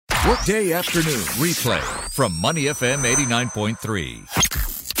Workday afternoon replay from Money FM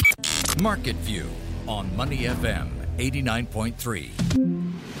 89.3. Market View on Money FM 89.3.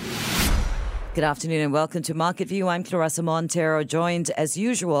 Good afternoon and welcome to Market View. I'm Clarissa Montero, joined as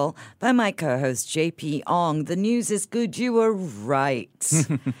usual by my co-host JP Ong. The news is good. You were right.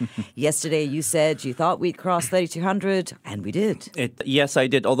 Yesterday you said you thought we'd cross 3,200 and we did. Yes, I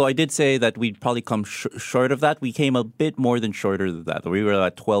did. Although I did say that we'd probably come short of that. We came a bit more than shorter than that. We were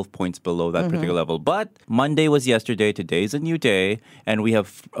at 12 points below that particular level. But Monday was yesterday. Today's a new day. And we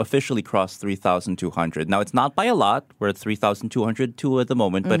have officially crossed 3,200. Now, it's not by a lot. We're at 3,202 at the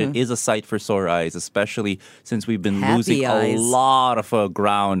moment. But it is a sight for sore eyes, especially since we've been losing a lot of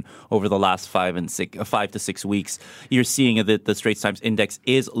ground over the last 5 to 6 weeks. You're seeing that the Straits Times Index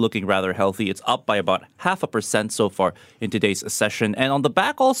is looking rather healthy. It's up by about 0.5% so far in today's session. And on the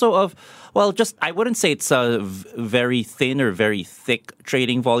back also of, I wouldn't say it's very thin or very thick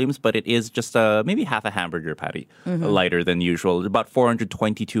trading volumes, but it is just maybe half a hamburger patty lighter than usual. About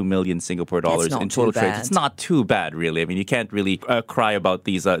 422 million Singapore dollars in total trades. It's not too bad, really. I mean, you can't really cry about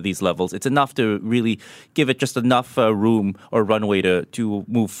these levels. It's enough to really give it just enough room or runway to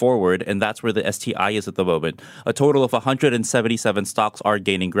move forward, and that's where the STI is at the moment. A total of 177 stocks are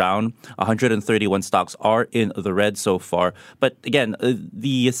gaining ground. 131 stocks are in the red so far. But again,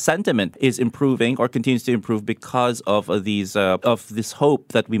 the sentiment is improving or continues to improve because of this hope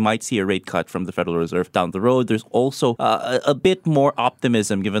that we might see a rate cut from the Federal Reserve down the road. There's also a bit more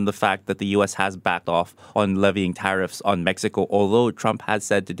optimism given the fact that the U.S. has backed off on levying tariffs on Mexico, although Trump has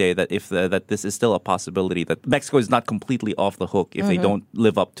said today that that this is still a possibility, that Mexico is not completely off the hook if they don't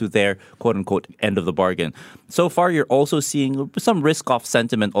live up to their quote-unquote end of the bargain. So far, you're also seeing some risk-off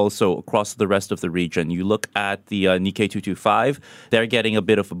sentiment also across the rest of the region. You look at the Nikkei 225, they're getting a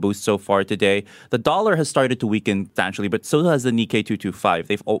bit of a boost so far today. The dollar has started to weaken substantially, but so has the Nikkei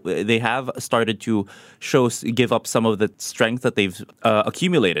 225. They have started to give up some of the strength that they've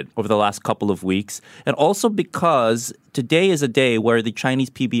accumulated over the last couple of weeks. And also because today is a day where the Chinese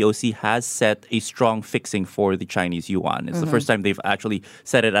PBOC has set a strong fixing for the Chinese yuan. It's the first time they've actually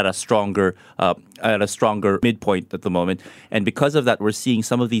set it at a stronger midpoint at the moment. And because of that, we're seeing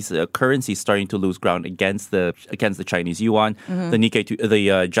some of these currencies starting to lose ground against the Chinese yuan, the Nikkei,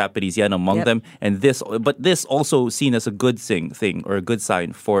 the Japanese yen among them. And this also seen as a good thing or a good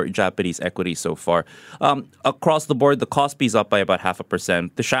sign for Japanese equities so far. Across the board, the Kospi is up by about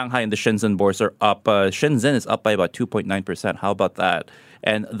 0.5%. The Shanghai and the Shenzhen bourse are up. Shenzhen is up by about 2.9%. How about that?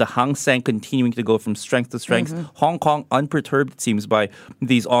 And the Hang Seng continuing to go from strength to strength. Hong Kong unperturbed, it seems, by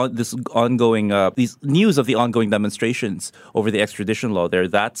these news of the ongoing demonstrations over the extradition law there.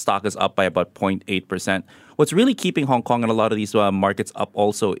 That stock is up by about 0.8%. What's really keeping Hong Kong and a lot of these markets up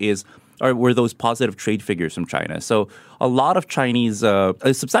also were those positive trade figures from China. So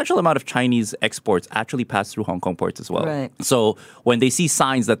a substantial amount of Chinese exports actually pass through Hong Kong ports as well. Right. So when they see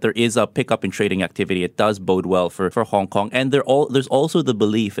signs that there is a pickup in trading activity, it does bode well for Hong Kong. And there's also the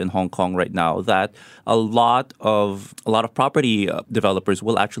belief in Hong Kong right now that a lot of property developers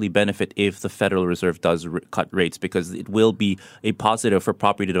will actually benefit if the Federal Reserve does cut rates, because it will be a positive for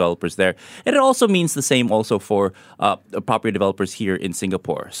property developers there. And it also means the same also for property developers here in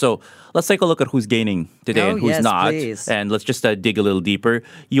Singapore. So let's take a look at who's gaining today and who's not. Please. And let's just dig a little deeper.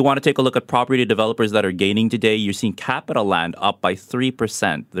 You want to take a look at property developers that are gaining today. You're seeing Capital Land up by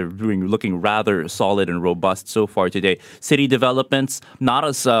 3%. They're looking rather solid and robust so far today. City Developments, not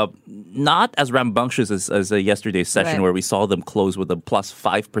as rambunctious as yesterday's session where we saw them close with a plus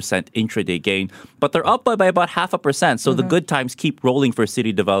 5% intraday gain. But they're up by about 0.5%. So the good times keep rolling for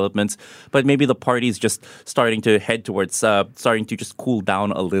City Developments. But maybe the party's just starting to head towards, starting to just cool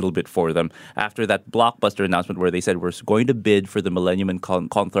down a little bit for them after that blockbuster announcement where they said we're going to bid for the Millennium and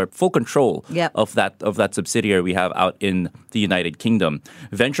Conthorpe full control of that subsidiary we have out in the United Kingdom.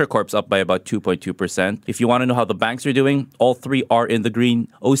 Venture Corp's up by about 2.2%. If you want to know how the banks are doing, all three are in the green.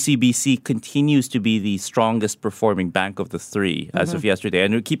 OCBC continues to be the strongest performing bank of the three as of yesterday.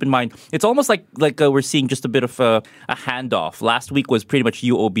 And keep in mind, it's almost like we're seeing just a bit of a handoff. Last week was pretty much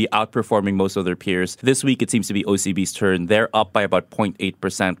UOB outperforming most of their peers. This week it seems to be OCB's turn. They're up by about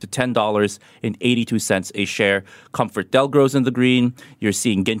 0.8% to $10.82 a share. ComfortDelGro's in the green. You're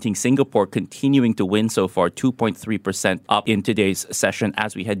seeing Genting Singapore continuing to win so far, 2.3% up in today's session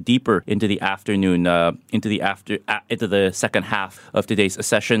as we head deeper into the afternoon, into the second half of today's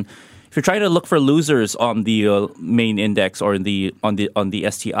session. if you're trying to look for losers on the main index or on the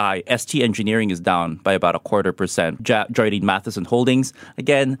STI, ST Engineering is down by about 0.25%. Jardine Matheson Holdings,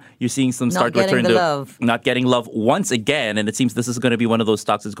 again, you're seeing some start return to love. Not getting love once again, and it seems this is going to be one of those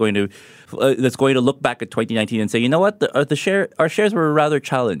stocks that's going to look back at 2019 and say, you know what, our shares were rather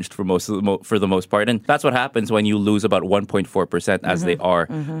challenged for the most part, and that's what happens when you lose about 1.4% as they are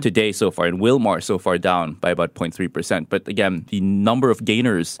today so far, and Wilmar so far down by about 0.3%. But again, the number of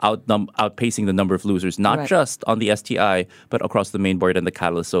gainers outpacing the number of losers, not just on the STI, but across the main board and the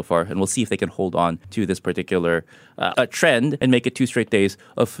catalyst so far. And we'll see if they can hold on to this particular trend and make it 2 straight days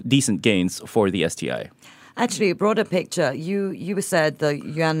of decent gains for the STI. Actually, a broader picture. You said the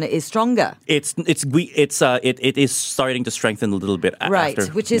yuan is stronger. It is starting to strengthen a little bit. Right,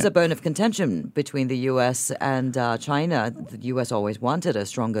 after, which is a bone of contention between the U.S. and China. The U.S. always wanted a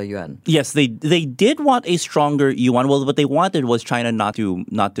stronger yuan. Yes, they did want a stronger yuan. Well, what they wanted was China not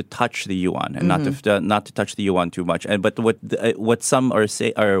to touch the yuan and not to touch the yuan too much. But what some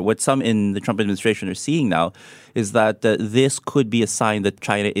in the Trump administration are seeing now is that this could be a sign that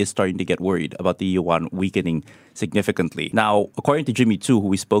China is starting to get worried about the yuan weakening significantly. Now, according to Jimmy Tu, who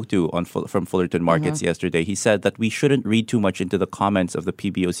we spoke to from Fullerton Markets yesterday, he said that we shouldn't read too much into the comments of the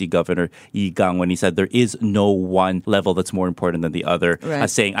PBOC governor, Yi Gang, when he said there is no one level that's more important than the other,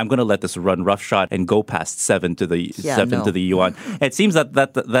 as saying, I'm going to let this run roughshod and go past 7 to the yuan. It seems that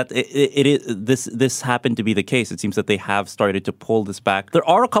this happened to be the case. It seems that they have started to pull this back. There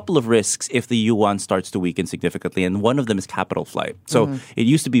are a couple of risks if the yuan starts to weaken significantly, and one of them is capital flight. So it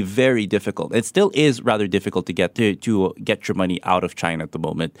used to be very difficult. It still is rather difficult to get your money out of China at the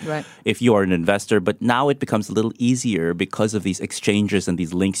moment if you are an investor. But now it becomes a little easier because of these exchanges and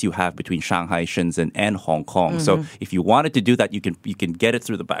these links you have between Shanghai, Shenzhen, and Hong Kong. So if you wanted to do that, you can get it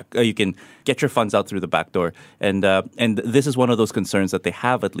through the back. You can get your funds out through the back door. And this is one of those concerns that they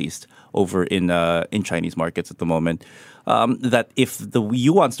have, at least over in Chinese markets at the moment. That if the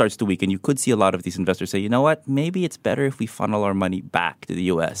yuan starts to weaken, you could see a lot of these investors say, you know what, maybe it's better if we funnel our money back to the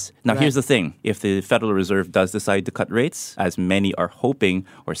U.S. Now, here's the thing. If the Federal Reserve does decide to cut rates, as many are hoping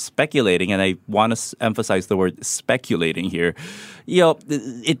or speculating, and I want to emphasize the word speculating here,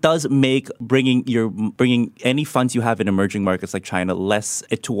 it does make bringing any funds you have in emerging markets like China less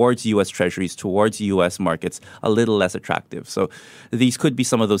towards U.S. treasuries, towards U.S. markets, a little less attractive. So these could be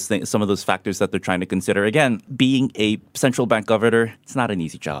some of those things, some of those factors that they're trying to consider. Again, being a central bank governor, it's not an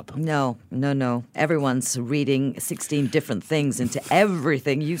easy job. No. Everyone's reading 16 different things into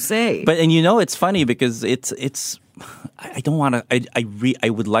everything you say. But it's funny because it's I don't want to. I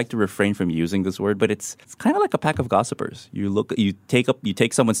would like to refrain from using this word, but it's kind of like a pack of gossipers. You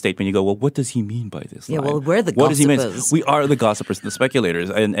take someone's statement, you go, well, what does he mean by this? Yeah, line? well, we're the what gossipers. Does he mean? We are the gossipers, the speculators,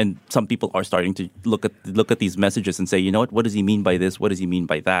 and some people are starting to look at these messages and say, you know what does he mean by this? What does he mean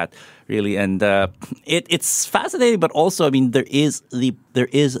by that? Really, and it's fascinating, but also, I mean, there is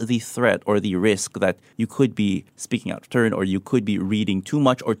the threat or the risk that you could be speaking out of turn, or you could be reading too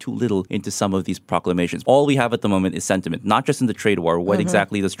much or too little into some of these proclamations. All we have at the moment is sentiment, not just in the trade war. What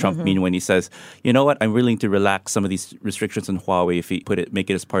exactly does Trump mean when he says, you know what, I'm willing to relax some of these restrictions on Huawei if he make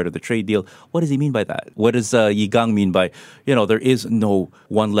it as part of the trade deal? What does he mean by that? What does Yi Gang mean by, there is no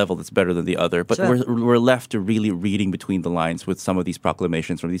one level that's better than the other? But we're left to really reading between the lines with some of these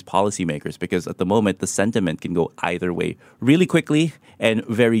proclamations from these policymakers, because at the moment the sentiment can go either way really quickly and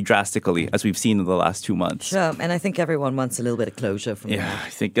very drastically, as we've seen in the last 2 months. Sure, and I think everyone wants a little bit of closure from that. Yeah, I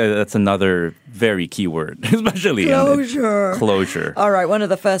think that's another very key word, especially closure. All right, one of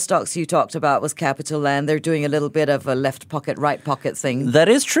the first stocks you talked about was Capital Land. They're doing a little bit of a left pocket, right pocket thing. That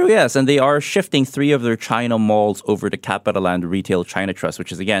is true, yes, and they are shifting 3 of their China malls over to Capital Land Retail China Trust,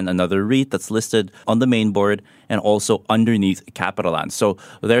 which is, again, another REIT that's listed on the main board and also underneath Capital Land. So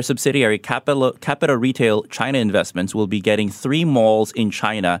their subsidiary, Capita Retail China Investments, will be getting 3 malls in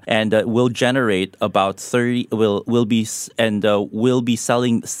China and will generate about 30. Will be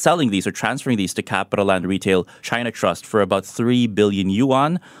selling these or transferring these to Capital Land Retail China Trust for about 3 billion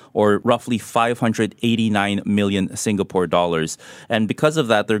yuan, or roughly 589 million Singapore dollars. And because of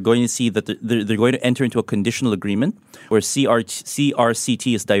that, they're going to see that they're going to enter into a conditional agreement where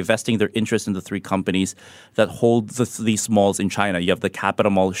CRCT is divesting their interest in the 3 companies that hold these malls in China. You have the Capita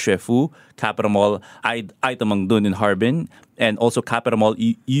Mall Shefu, Capita Mall Aitamangdun in Harbin, and also Capita Mall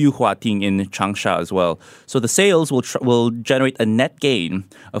Yuhuating in Changsha as well. So the sales will generate a net gain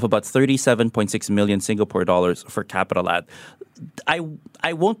of about 37.6 million Singapore dollars for Capital Land.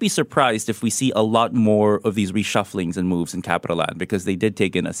 I won't be surprised if we see a lot more of these reshufflings and moves in Capital Land, because they did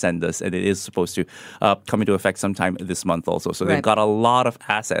take in Ascendus, and it is supposed to come into effect sometime this month also. So they've got a lot of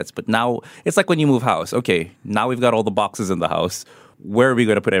assets. But now it's like when you move house. Okay, now we've got all the boxes in the house. where are we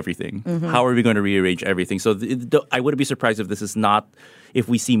going to put everything? How are we going to rearrange everything? So I wouldn't be surprised if this is not, if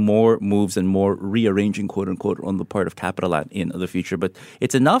we see more moves and more rearranging, quote unquote, on the part of CapitaLand in the future. But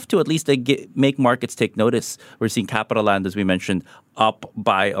it's enough to at least make markets take notice. We're seeing CapitaLand, as we mentioned, up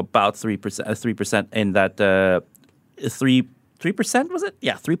by about 3% in that 3%, was it?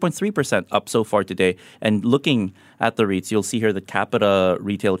 Yeah, 3.3% up so far today. And looking at the REITs, you'll see here that Capita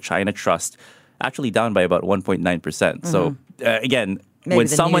Retail China Trust actually down by about 1.9%. So again, Maybe when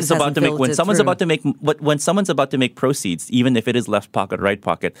someone's about to make proceeds, even if it is left pocket, right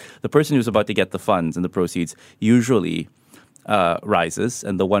pocket, the person who's about to get the funds and the proceeds usually rises,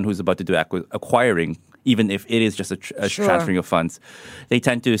 and the one who's about to do acquiring, even if it is just a transferring of funds, they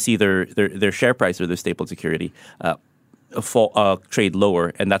tend to see their share price or their stapled security trade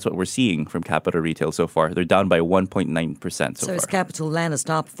lower, and that's what we're seeing from Capita Retail so far. They're down by 1.9% so far. Is CapitaLand a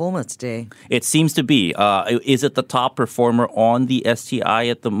star performer today? It seems to be. Is it the top performer on the STI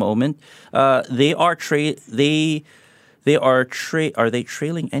at the moment? They are trailing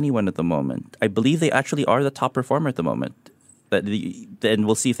anyone at the moment? I believe they actually are the top performer at the moment. And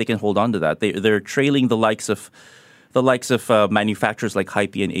we'll see if they can hold on to that. They're trailing the likes of manufacturers like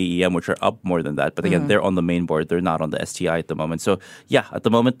Hype and AEM, which are up more than that. But again, they're on the main board. They're not on the STI at the moment. So yeah, at the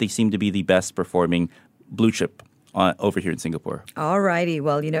moment, they seem to be the best performing blue chip over here in Singapore. All righty.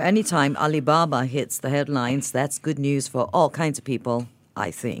 Well, anytime Alibaba hits the headlines, that's good news for all kinds of people,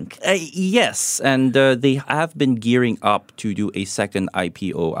 I think. Yes. And they have been gearing up to do a second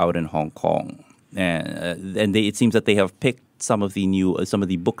IPO out in Hong Kong. And it seems that they have picked some of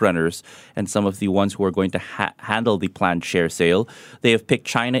the book runners and some of the ones who are going to handle the planned share sale. They have picked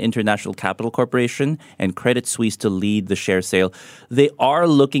China International Capital Corporation and Credit Suisse to lead the share sale. They are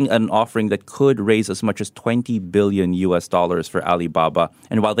looking at an offering that could raise as much as $20 billion for Alibaba.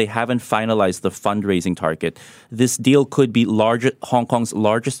 And while they haven't finalized the fundraising target, this deal could be Hong Kong's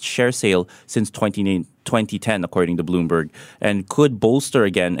largest share sale since 2010, according to Bloomberg, and could bolster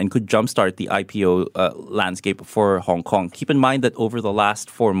again and could jumpstart the IPO landscape for Hong Kong. Keep in mind that over the last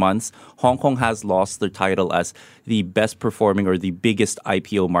 4 months, Hong Kong has lost their title as the best performing or the biggest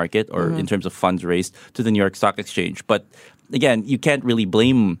IPO market or in terms of funds raised to the New York Stock Exchange. But again, you can't really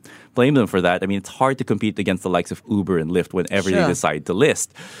blame them for that. I mean, it's hard to compete against the likes of Uber and Lyft whenever they decide to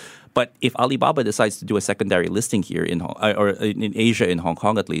list. But if Alibaba decides to do a secondary listing here in Asia, in Hong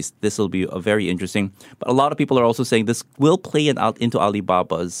Kong at least, this will be very interesting. But a lot of people are also saying this will play into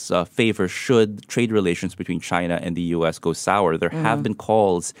Alibaba's favor should trade relations between China and the U.S. go sour. There have been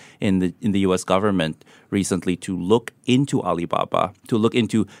calls in the U.S. government recently to look into Alibaba, to look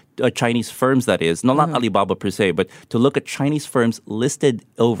into Chinese firms, that is, not Alibaba per se, but to look at Chinese firms listed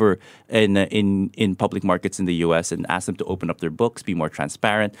over in public markets in the U.S. and ask them to open up their books, be more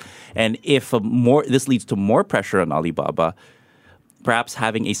transparent. And if this leads to more pressure on Alibaba, perhaps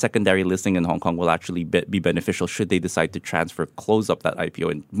having a secondary listing in Hong Kong will actually be beneficial should they decide to close up that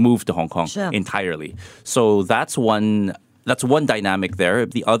IPO and move to Hong Kong entirely. So that's one dynamic there.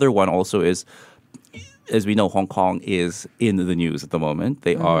 The other one also is, as we know, Hong Kong is in the news at the moment.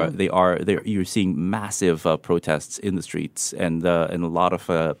 You're seeing massive protests in the streets and a lot of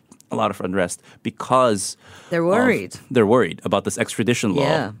unrest because they're worried. They're worried about this extradition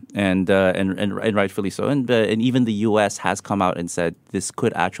law, and rightfully so. And even the U.S. has come out and said this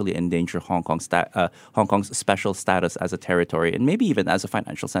could actually endanger Hong Kong's special status as a territory and maybe even as a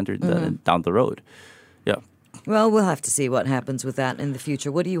financial center down the road. Yeah. Well, we'll have to see what happens with that in the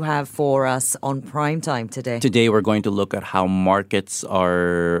future. What do you have for us on Prime Time today? Today, we're going to look at how markets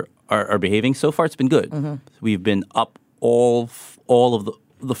are behaving. So far, it's been good. We've been up all of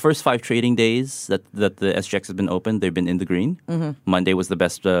the first 5 trading days that the SGX has been open. They've been in the green. Monday was the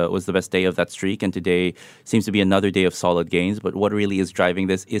best day of that streak, and today seems to be another day of solid gains. But what really is driving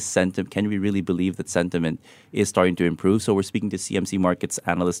this is sentiment. Can we really believe that sentiment is starting to improve? So we're speaking to CMC Markets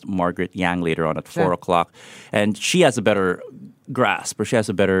analyst Margaret Yang later on at 4 o'clock, and she has a better grasp, or she has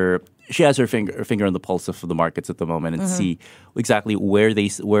her finger on the pulse of the markets at the moment and see exactly where they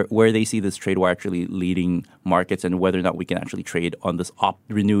see this trade war actually leading markets and whether or not we can actually trade on this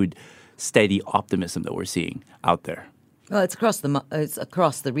renewed, steady optimism that we're seeing out there. Well, it's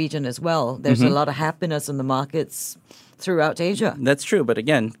across the region as well. There's a lot of happiness in the markets throughout Asia. That's true, but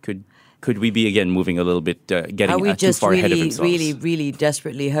again, could we be again moving a little bit, getting too far ahead of ourselves? Are we just really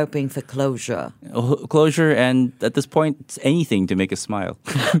desperately hoping for closure? Closure, and at this point, it's anything to make us smile.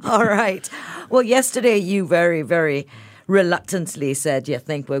 All right. Well, yesterday you very, very reluctantly said you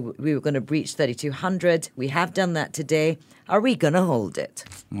think we were going to breach 3,200. We have done that today. Are we going to hold it?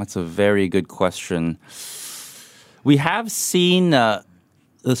 That's a very good question. We have seen the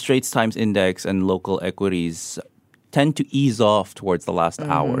Straits Times Index and local equities tend to ease off towards the last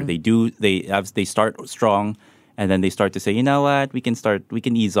hour. They start strong, and then they start to say, you know what, we can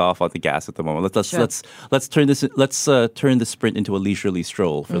ease off on the gas at the moment. Let's turn the sprint into a leisurely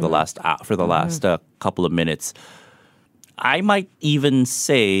stroll for the last couple of minutes. I might even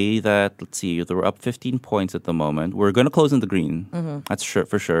say that, let's see, we're up 15 points at the moment. We're going to close in the green. That's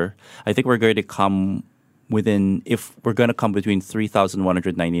for sure. I think we're going to come between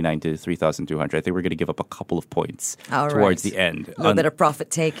 3,199 to 3,200, I think we're going to give up a couple of points towards the end. A little bit of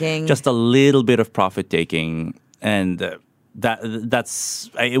profit taking. Just a little bit of profit taking. And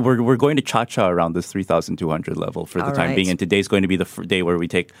we're going to cha-cha around this 3,200 level for the time being. And today's going to be the day where we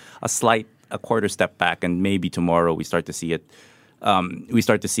take a quarter step back, and maybe tomorrow we start to see it.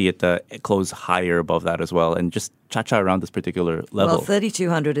 Close higher above that as well, and just cha-cha around this particular level. Well,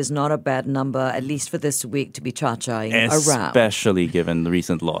 3,200 is not a bad number, at least for this week, to be cha-chaing around. Especially given the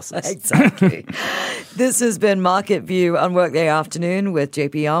recent losses. Exactly. This has been Market View on Workday Afternoon with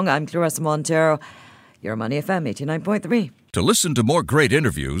JP Ong. I'm Clarissa Montero. You're Money FM 89.3. To listen to more great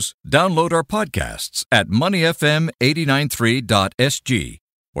interviews, download our podcasts at moneyfm893.sg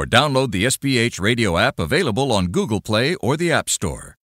or download the SPH radio app available on Google Play or the App Store.